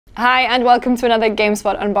Hi and welcome to another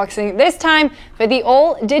GameSpot unboxing, this time for the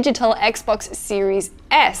all-digital Xbox Series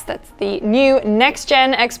S. That's the new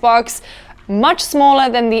next-gen Xbox, much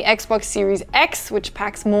smaller than the Xbox Series X, which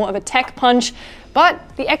packs more of a tech punch, but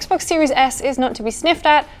the Xbox Series S is not to be sniffed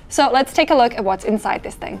at, so let's take a look at what's inside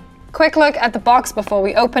this thing. Quick look at the box before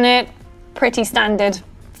we open it. Pretty standard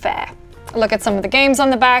fare. Look at some of the games on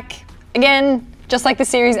the back. Again, just like the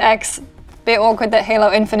Series X, bit awkward that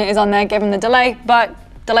Halo Infinite is on there given the delay, but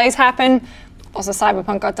delays happen. Also,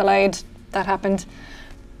 Cyberpunk got delayed. That happened.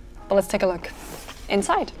 But let's take a look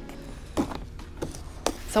inside.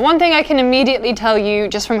 So one thing I can immediately tell you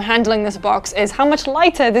just from handling this box is how much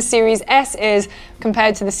lighter the Series S is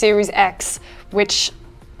compared to the Series X, which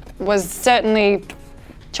was certainly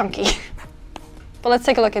chunky. But let's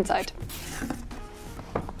take a look inside.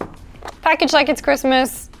 Packaged like it's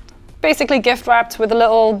Christmas, basically gift wrapped with a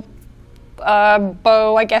little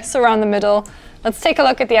bow, I guess, around the middle. Let's take a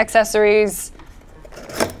look at the accessories.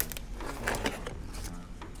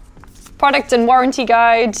 Product and warranty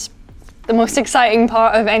guide, the most exciting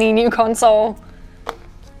part of any new console.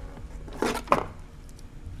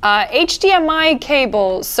 HDMI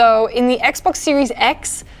cable. So in the Xbox Series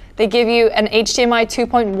X, they give you an HDMI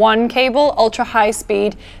 2.1 cable, ultra high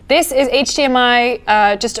speed. This is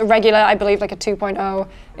HDMI, just a regular, I believe like a 2.0.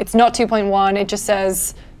 It's not 2.1, it just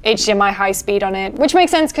says HDMI high speed on it, which makes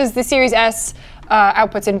sense because the Series S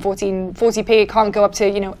outputs in 1440p. It can't go up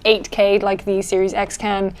to 8K like the Series X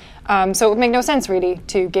can, so it would make no sense really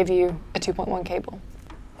to give you a 2.1 cable.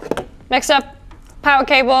 Next up, power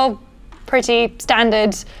cable, pretty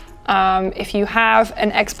standard. If you have an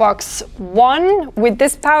Xbox One with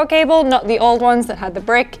this power cable, not the old ones that had the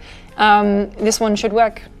brick, this one should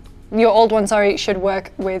work. Your old one, sorry, should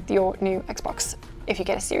work with your new Xbox if you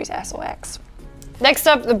get a Series S or X. Next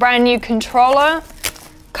up, the brand new controller.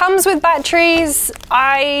 Comes with batteries.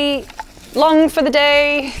 I long for the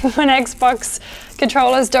day when Xbox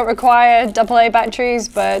controllers don't require AA batteries,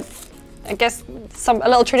 but I guess a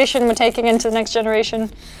little tradition we're taking into the next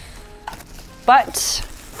generation. But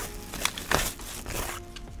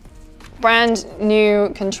brand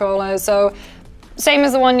new controller. So same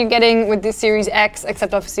as the one you're getting with the Series X,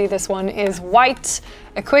 except obviously this one is white.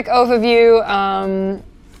 A quick overview.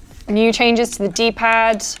 New changes to the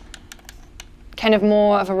D-pad, kind of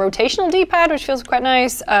more of a rotational D-pad, which feels quite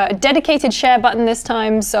nice. A dedicated share button this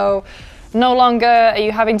time, so no longer are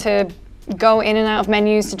you having to go in and out of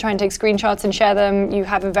menus to try and take screenshots and share them. You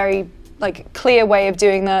have a very clear way of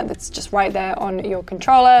doing that that's just right there on your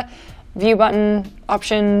controller. View button,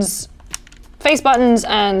 options, face buttons,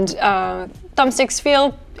 and thumbsticks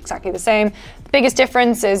feel exactly the same. The biggest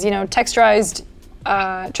difference is, texturized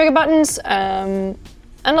trigger buttons,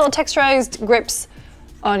 and little texturized grips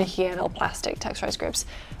on here, little plastic texturized grips.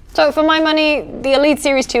 So for my money, the Elite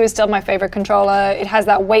Series 2 is still my favorite controller. It has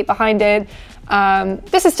that weight behind it.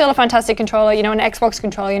 This is still a fantastic controller. An Xbox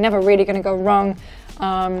controller, you're never really going to go wrong.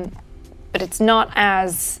 But it's not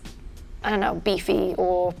as, I don't know, beefy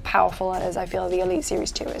or powerful as I feel the Elite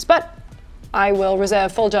Series 2 is. But I will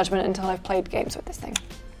reserve full judgment until I've played games with this thing.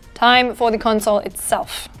 Time for the console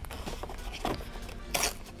itself.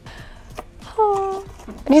 Oh.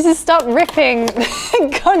 I need to stop ripping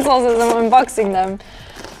consoles as I'm unboxing them.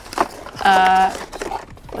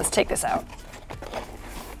 Let's take this out.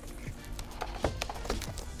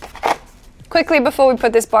 Quickly, before we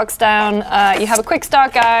put this box down, you have a quick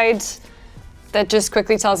start guide that just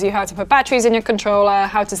quickly tells you how to put batteries in your controller,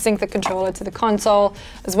 how to sync the controller to the console,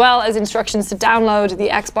 as well as instructions to download the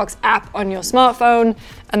Xbox app on your smartphone,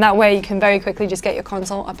 and that way you can very quickly just get your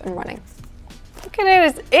console up and running. Look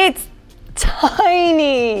at it, it's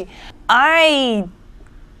tiny. I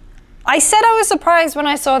said I was surprised when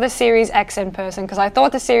I saw the Series X in person because I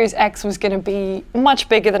thought the Series X was going to be much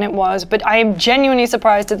bigger than it was, but I am genuinely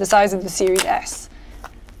surprised at the size of the Series S.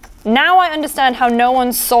 Now I understand how no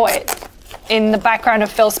one saw it in the background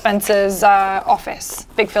of Phil Spencer's office,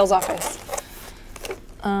 Big Phil's office.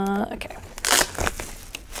 Okay.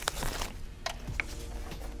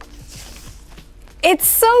 It's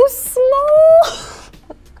so small!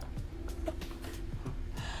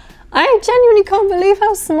 I genuinely can't believe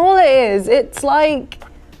how small it is. It's like,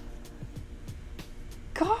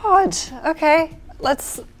 God. Okay,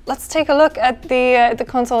 let's take a look at the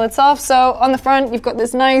console itself. So on the front, you've got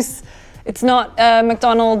this nice. It's not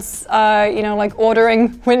McDonald's,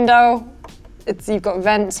 ordering window. You've got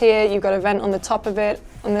vents here. You've got a vent on the top of it.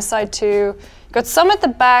 On this side too. You've got some at the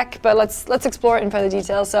back, but let's explore it in further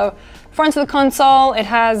detail. So front of the console,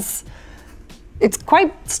 it's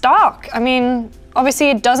quite stark. I mean, obviously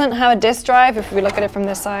it doesn't have a disk drive if we look at it from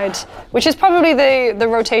this side, which is probably the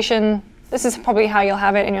rotation This is probably how you'll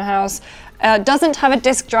have it in your house. Doesn't have a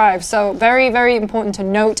disk drive, so very, very important to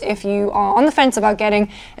note if you are on the fence about getting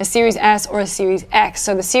a Series S or a Series X.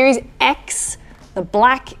 So the Series X, the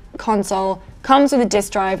black console, comes with a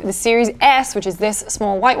disk drive. The Series S, which is this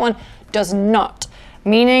small white one, does not,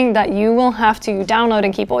 meaning that you will have to download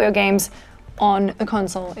and keep all your games on the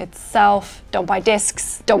console itself. Don't buy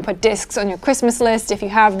discs. Don't put discs on your Christmas list if you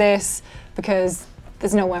have this, because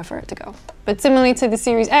there's nowhere for it to go. But similarly to the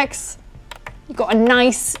Series X, you've got a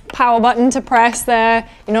nice power button to press there.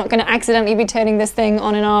 You're not going to accidentally be turning this thing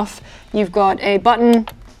on and off. You've got a button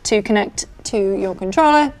to connect to your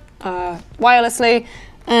controller wirelessly,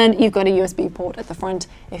 and you've got a USB port at the front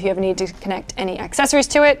if you ever need to connect any accessories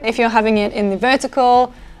to it. If you're having it in the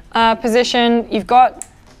vertical position, you've got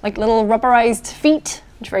like little rubberized feet,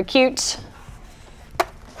 which are very cute.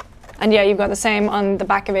 And yeah, you've got the same on the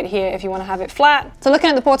back of it here if you want to have it flat. So looking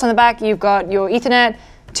at the ports on the back, you've got your Ethernet,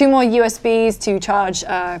 2 more USBs to charge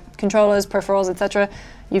controllers, peripherals, etc.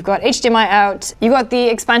 You've got HDMI out. You've got the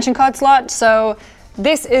expansion card slot. So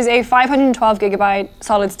this is a 512 gigabyte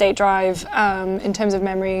solid state drive in terms of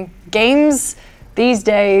memory. Games these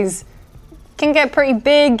days can get pretty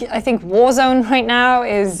big. I think Warzone right now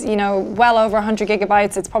is, you know, well over 100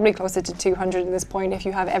 gigabytes. It's probably closer to 200 at this point if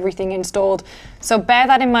you have everything installed. So bear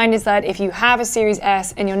that in mind, is that if you have a Series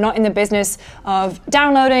S and you're not in the business of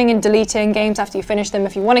downloading and deleting games after you finish them,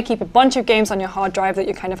 if you want to keep a bunch of games on your hard drive that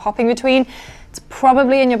you're kind of hopping between, it's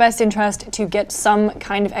probably in your best interest to get some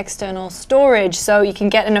kind of external storage. So you can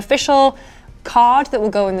get an official card that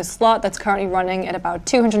will go in the slot that's currently running at about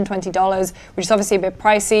 $220, which is obviously a bit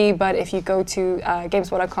pricey, but if you go to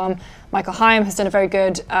GameSpot.com, Michael Heim has done a very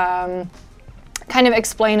good kind of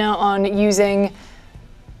explainer on using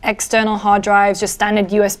external hard drives, just standard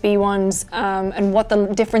USB ones, and what the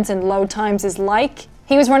difference in load times is like.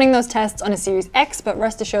 He was running those tests on a Series X, but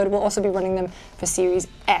rest assured we'll also be running them for Series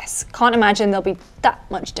S. Can't imagine there'll be that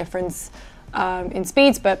much difference in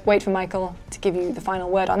speeds, but wait for Michael to give you the final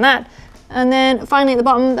word on that. And then finally at the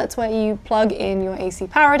bottom, that's where you plug in your AC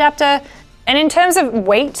power adapter. And in terms of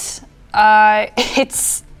weight,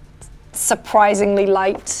 it's surprisingly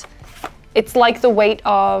light. It's like the weight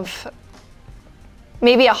of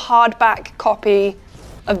maybe a hardback copy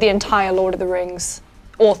of the entire Lord of the Rings,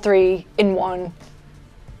 all 3 in one.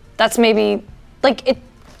 That's maybe, like,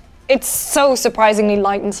 it's so surprisingly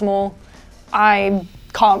light and small. I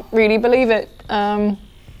can't really believe it. But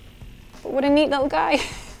what a neat little guy.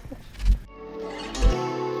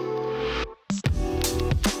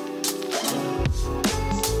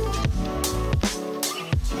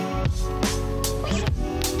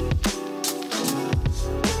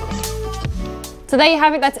 So there you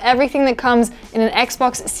have it, that's everything that comes in an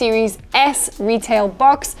Xbox Series S retail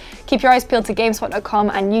box. Keep your eyes peeled to GameSpot.com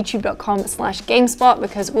and YouTube.com/GameSpot,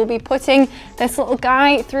 because we'll be putting this little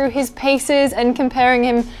guy through his paces and comparing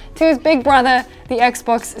him to his big brother, the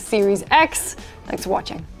Xbox Series X. Thanks for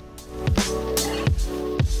watching.